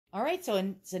All right, so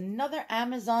it's another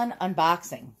Amazon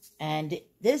unboxing, and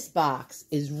this box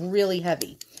is really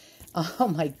heavy. Oh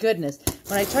my goodness.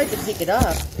 When I tried to pick it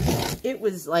up, it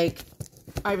was like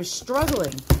I was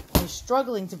struggling. I was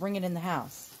struggling to bring it in the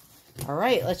house. All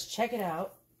right, let's check it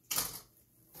out.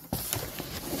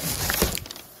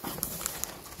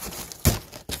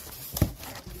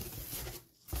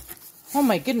 Oh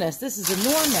my goodness, this is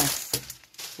enormous.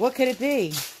 What could it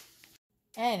be?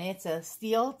 And it's a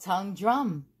steel tongue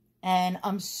drum. And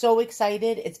I'm so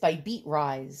excited. It's by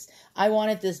BeatRise. I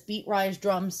wanted this BeatRise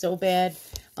drum so bad.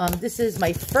 This is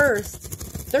my first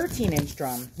 13-inch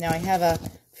drum. Now, I have a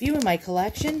few in my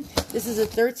collection. This is a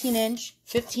 13-inch,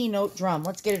 15-note drum.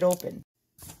 Let's get it open.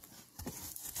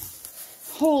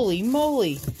 Holy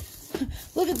moly.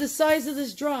 Look at the size of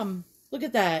this drum. Look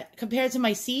at that. Compared to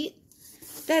my seat,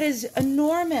 that is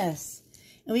enormous.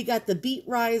 And we got the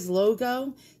BeatRise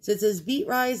logo. So it says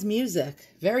BeatRise Music.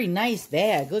 Very nice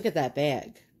bag. Look at that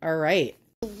bag. All right.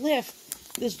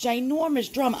 Lift this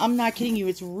ginormous drum. I'm not kidding you.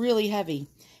 It's really heavy.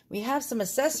 We have some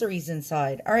accessories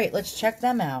inside. All right, let's check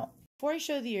them out. Before I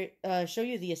show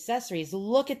you the accessories,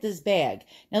 look at this bag.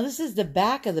 Now, this is the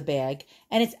back of the bag,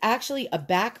 and it's actually a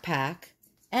backpack.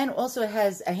 And also it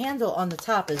has a handle on the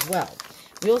top as well.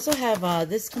 We also have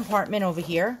this compartment over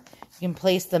here. You can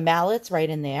place the mallets right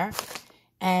in there.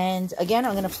 And again,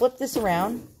 I'm going to flip this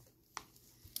around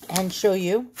and show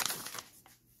you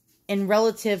in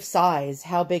relative size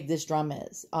how big this drum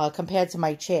is compared to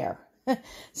my chair.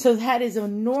 So that is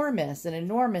enormous, an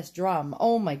enormous drum.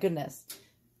 Oh my goodness.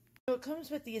 So it comes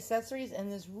with the accessories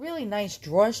and this really nice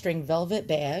drawstring velvet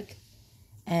bag.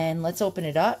 And let's open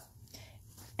it up.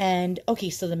 And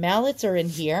okay, so the mallets are in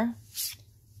here.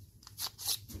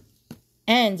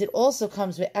 And it also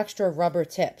comes with extra rubber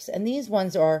tips. And these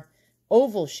ones are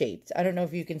oval shaped. I don't know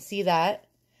if you can see that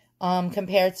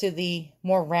compared to the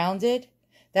more rounded.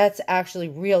 That's actually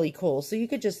really cool. So you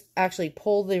could just actually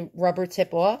pull the rubber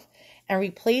tip off and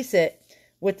replace it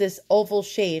with this oval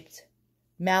shaped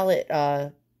mallet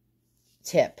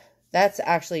tip. That's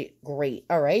actually great.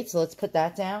 All right, so let's put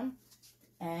that down.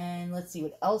 And let's see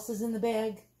what else is in the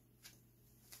bag.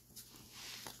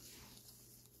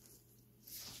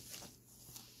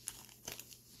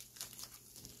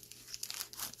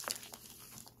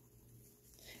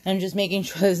 I'm just making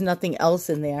sure there's nothing else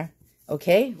in there.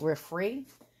 Okay, we're free.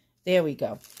 There we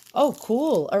go. Oh,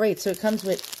 cool. All right, so it comes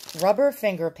with rubber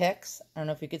finger picks. I don't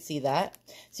know if you could see that.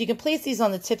 So you can place these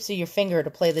on the tips of your finger to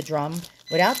play the drum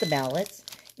without the mallets.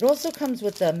 It also comes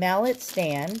with a mallet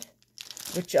stand,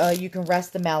 which you can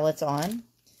rest the mallets on.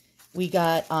 We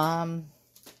got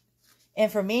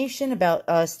information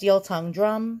about steel tongue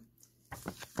drum,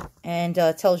 and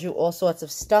tells you all sorts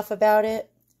of stuff about it.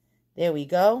 There we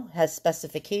go. Has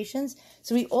specifications.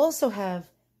 So we also have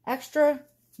extra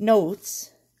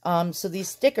notes. So these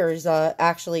stickers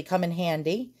actually come in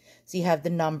handy. So you have the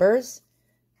numbers.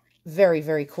 Very,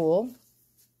 very cool.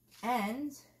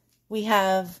 And we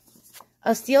have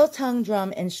a steel tongue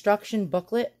drum instruction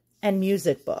booklet and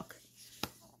music book.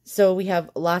 So we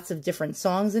have lots of different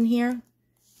songs in here.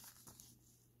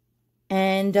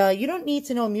 And you don't need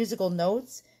to know musical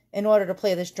notes in order to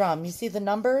play this drum. You see the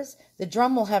numbers? The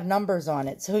drum will have numbers on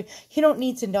it, so you don't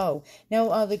need to know.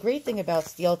 Now, the great thing about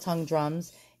steel tongue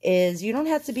drums is you don't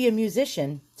have to be a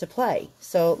musician to play.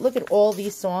 So look at all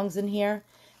these songs in here.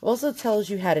 It also tells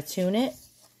you how to tune it.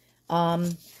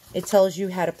 It tells you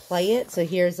how to play it. So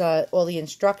here's all the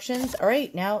instructions. All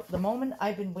right, now the moment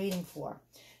I've been waiting for.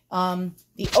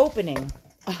 The opening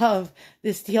of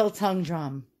the steel tongue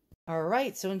drum. All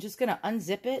right, so I'm just going to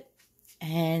unzip it,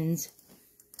 and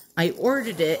I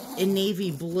ordered it in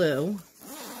navy blue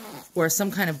or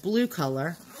some kind of blue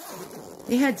color.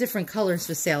 They had different colors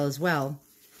for sale as well.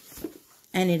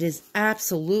 And it is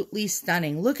absolutely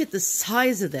stunning. Look at the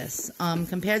size of this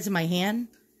compared to my hand.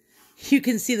 You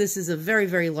can see this is a very,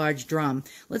 very large drum.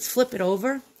 Let's flip it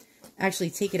over. Actually,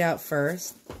 take it out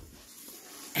first.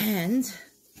 And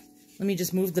let me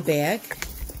just move the bag.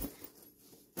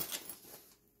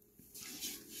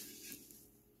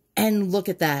 And look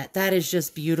at that. That is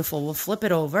just beautiful. We'll flip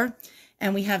it over.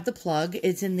 And we have the plug.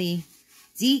 It's in the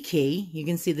D key. You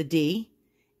can see the D.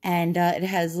 And it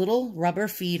has little rubber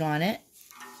feet on it.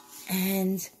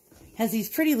 And has these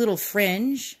pretty little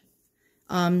fringe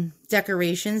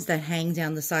decorations that hang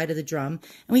down the side of the drum.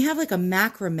 And we have like a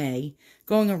macrame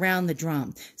going around the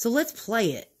drum. So let's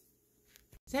play it.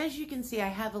 So as you can see, I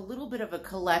have a little bit of a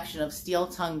collection of steel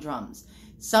tongue drums.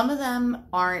 Some of them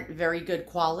aren't very good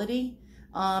quality.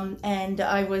 And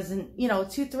I wasn't,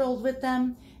 too thrilled with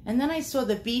them. And then I saw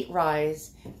the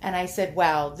BeatRise and I said,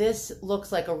 wow, this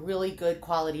looks like a really good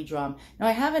quality drum. Now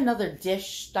I have another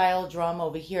dish style drum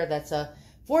over here that's a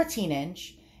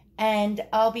 14-inch. And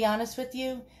I'll be honest with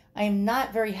you, I am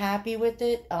not very happy with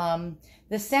it.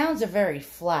 The sounds are very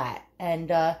flat.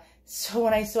 And so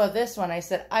when I saw this one, I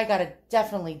said, I gotta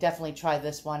definitely try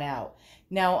this one out.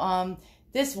 Now,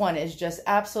 this one is just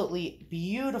absolutely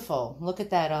beautiful. Look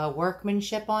at that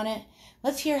workmanship on it.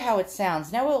 Let's hear how it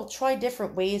sounds. Now we'll try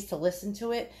different ways to listen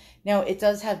to it. Now it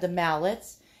does have the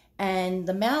mallets, and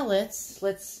the mallets,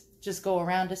 let's just go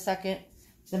around a second.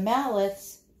 The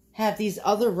mallets have these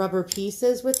other rubber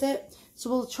pieces with it. So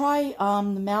we'll try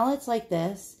the mallets like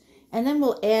this, and then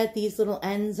we'll add these little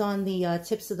ends on the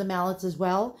tips of the mallets as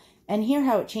well, and hear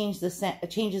how it changes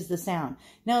the sound.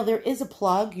 Now there is a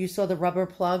plug. You saw the rubber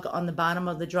plug on the bottom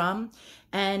of the drum,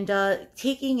 and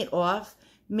taking it off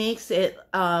makes it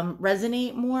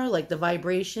resonate more, like the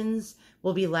vibrations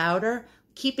will be louder.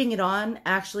 Keeping it on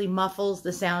actually muffles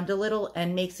the sound a little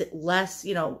and makes it less,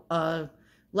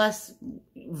 less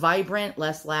vibrant,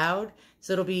 less loud.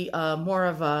 So it'll be more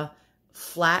of a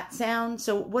flat sound.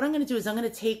 So what I'm going to do is I'm going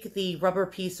to take the rubber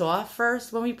piece off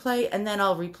first when we play, and then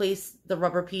I'll replace the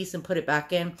rubber piece and put it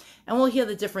back in, and we'll hear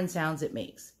the different sounds it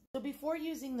makes. So before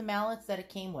using the mallets that it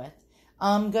came with,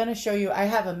 I'm going to show you, I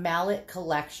have a mallet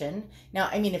collection. Now,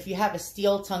 I mean, if you have a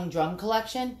steel tongue drum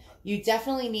collection, you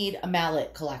definitely need a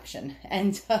mallet collection.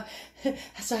 And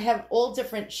so I have all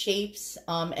different shapes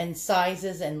and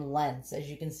sizes and lengths,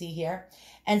 as you can see here.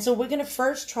 And so we're going to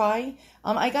first try,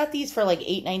 I got these for like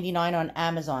 $8.99 on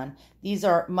Amazon. These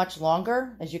are much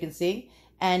longer, as you can see,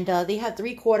 and they have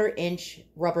 3/4-inch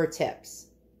rubber tips.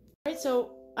 All right,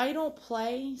 so I don't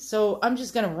play, so I'm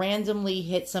just going to randomly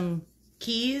hit some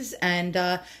keys, and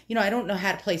I don't know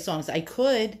how to play songs. I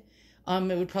could,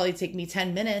 it would probably take me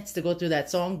 10 minutes to go through that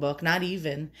songbook, not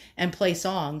even, and play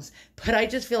songs, but I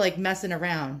just feel like messing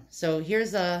around. So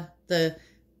here's the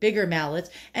bigger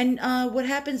mallets, and what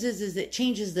happens is it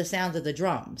changes the sound of the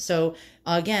drum. So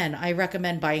again, I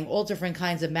recommend buying all different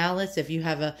kinds of mallets if you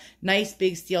have a nice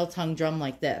big steel tongue drum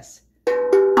like this.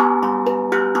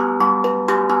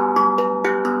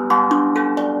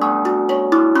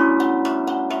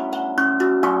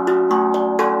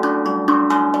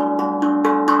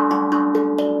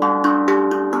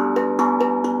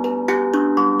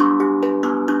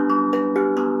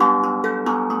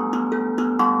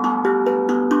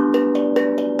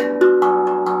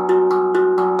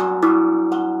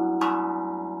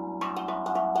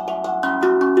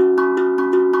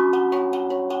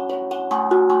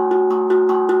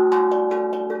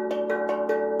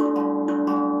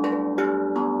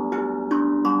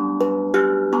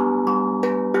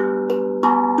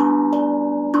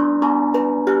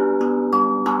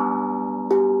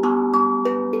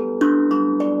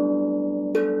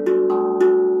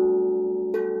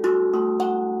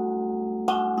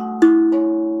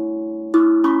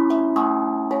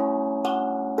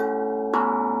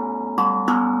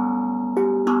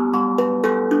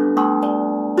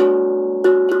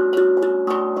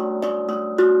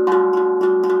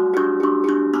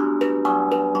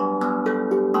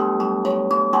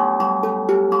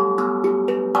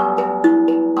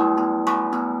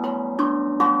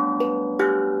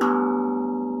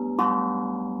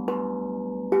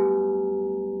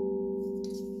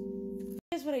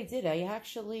 What I did, I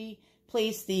actually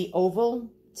placed the oval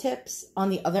tips on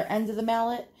the other end of the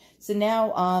mallet. So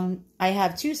now I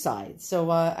have two sides. So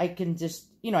I can just,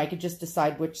 I could just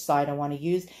decide which side I want to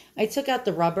use. I took out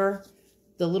the rubber,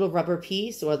 the little rubber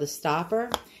piece or the stopper,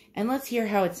 and let's hear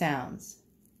how it sounds.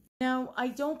 Now, I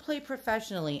don't play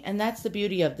professionally, and that's the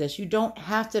beauty of this. You don't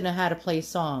have to know how to play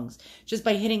songs. Just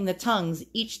by hitting the tongues,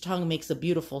 each tongue makes a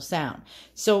beautiful sound.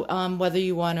 So whether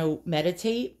you want to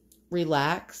meditate,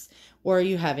 relax, or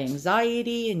you have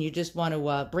anxiety and you just want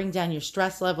to bring down your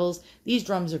stress levels, these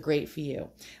drums are great for you.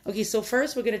 Okay, so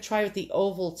first we're going to try with the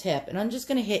oval tip, and I'm just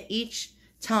going to hit each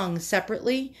tongue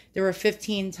separately. There are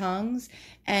 15 tongues,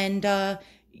 and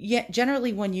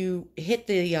generally when you hit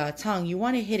the tongue, you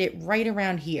want to hit it right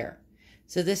around here.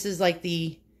 So this is like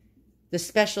the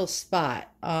special spot.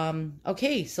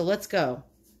 Okay, so let's go.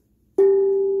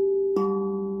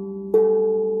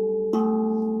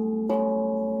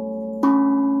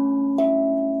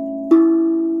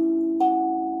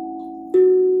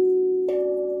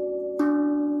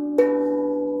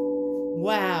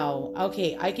 Wow.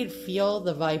 Okay, I could feel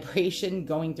the vibration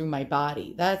going through my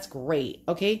body. That's great.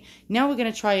 Okay, now we're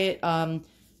going to try it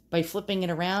by flipping it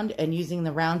around and using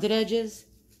the rounded edges.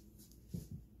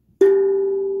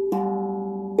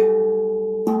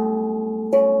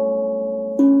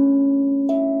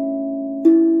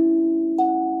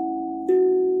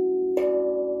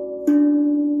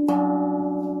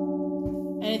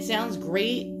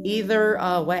 great either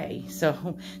way.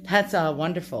 So that's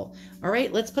wonderful. All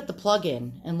right, let's put the plug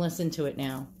in and listen to it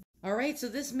now. All right, so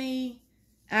this may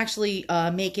actually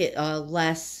make it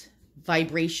less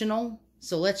vibrational.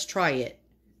 So let's try it.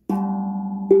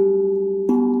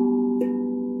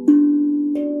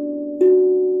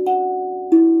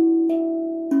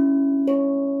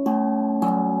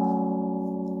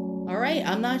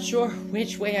 I'm not sure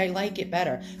which way I like it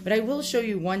better, but I will show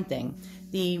you one thing.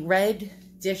 The red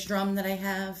dish drum that I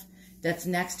have that's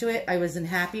next to it, I wasn't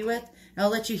happy with. And I'll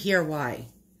let you hear why.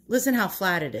 Listen how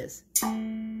flat it is.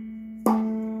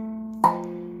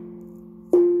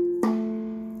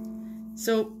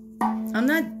 So I'm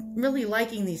not really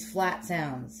liking these flat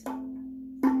sounds.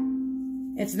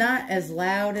 It's not as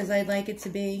loud as I'd like it to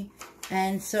be.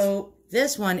 And so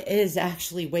this one is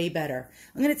actually way better.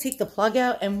 I'm going to take the plug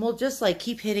out and we'll just like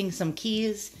keep hitting some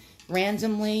keys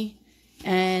randomly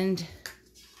and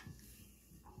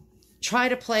try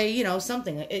to play, you know,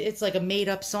 something. It's like a made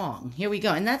up song. Here we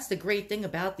go. And that's the great thing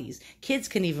about these. Kids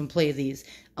can even play these.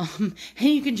 And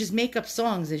you can just make up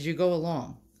songs as you go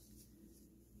along.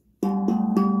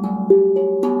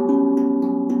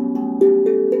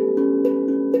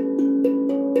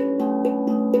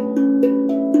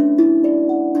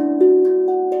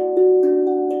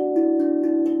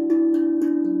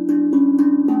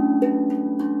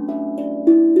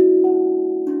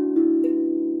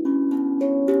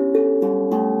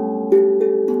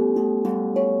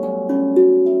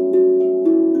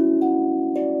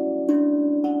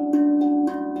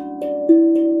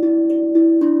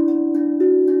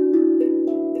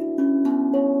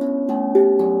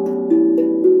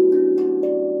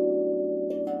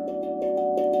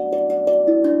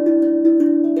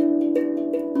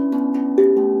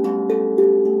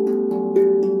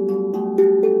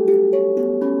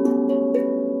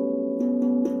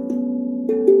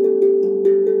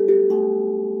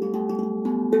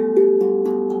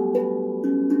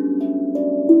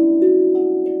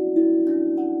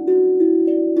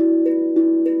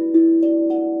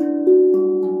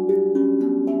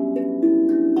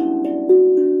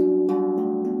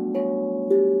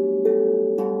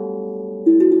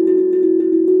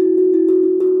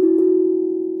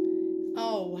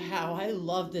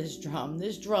 This drum.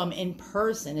 This drum in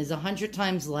person is 100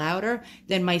 times louder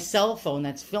than my cell phone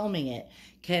that's filming it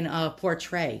can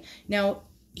portray. Now,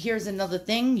 here's another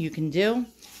thing you can do.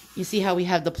 You see how we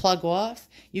have the plug off?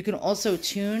 You can also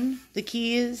tune the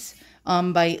keys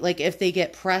by, like, if they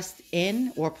get pressed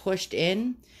in or pushed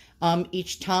in,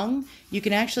 each tongue, you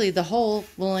can actually, the hole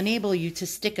will enable you to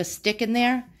stick a stick in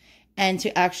there and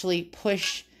to actually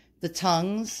push the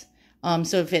tongues.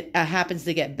 So if it happens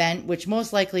to get bent, which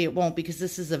most likely it won't because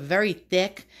this is a very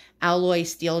thick alloy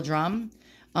steel drum,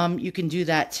 you can do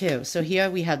that too. So here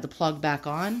we have the plug back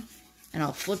on and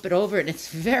I'll flip it over and it's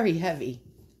very heavy.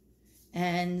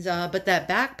 And but that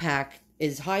backpack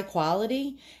is high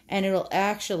quality and it'll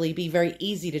actually be very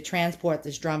easy to transport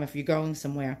this drum if you're going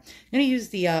somewhere. I'm going to use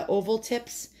the oval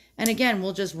tips. And again,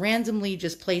 we'll just randomly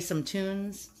just play some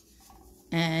tunes.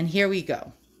 And here we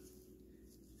go.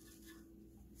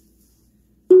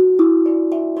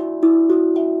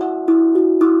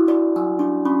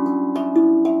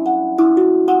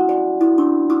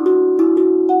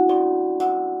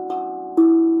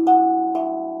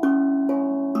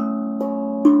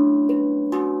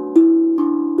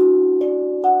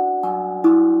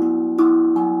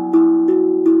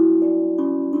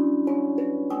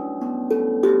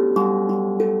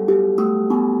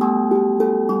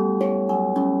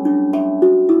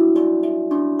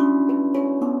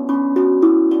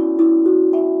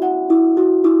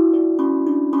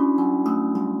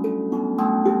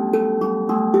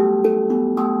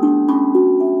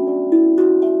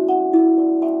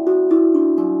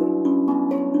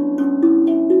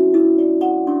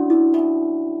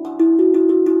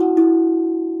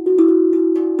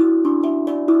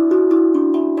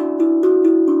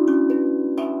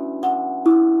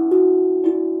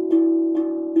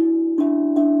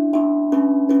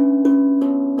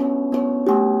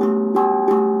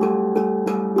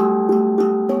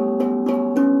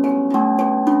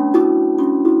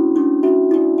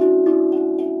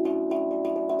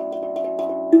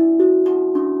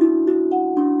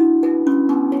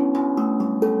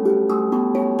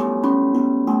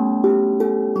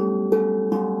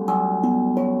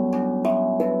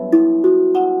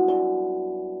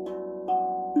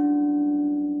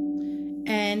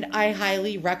 I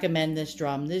highly recommend this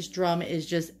drum. This drum is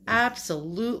just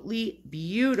absolutely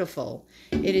beautiful.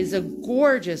 It is a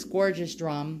gorgeous, gorgeous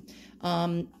drum.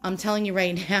 I'm telling you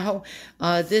right now,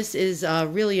 this is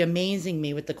really amazing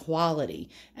me with the quality.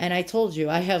 And I told you,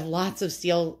 I have lots of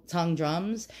steel tongue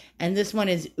drums, and this one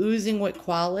is oozing with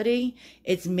quality.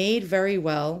 It's made very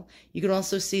well. You can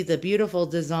also see the beautiful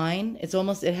design. It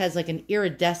has like an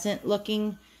iridescent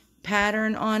looking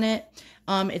pattern on it.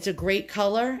 It's a great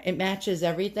color. It matches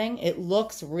everything. It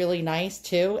looks really nice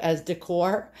too as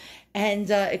decor. And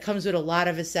it comes with a lot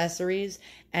of accessories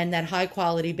and that high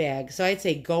quality bag. So I'd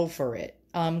say go for it.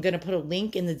 I'm going to put a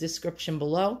link in the description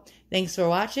below. Thanks for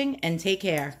watching and take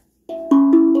care.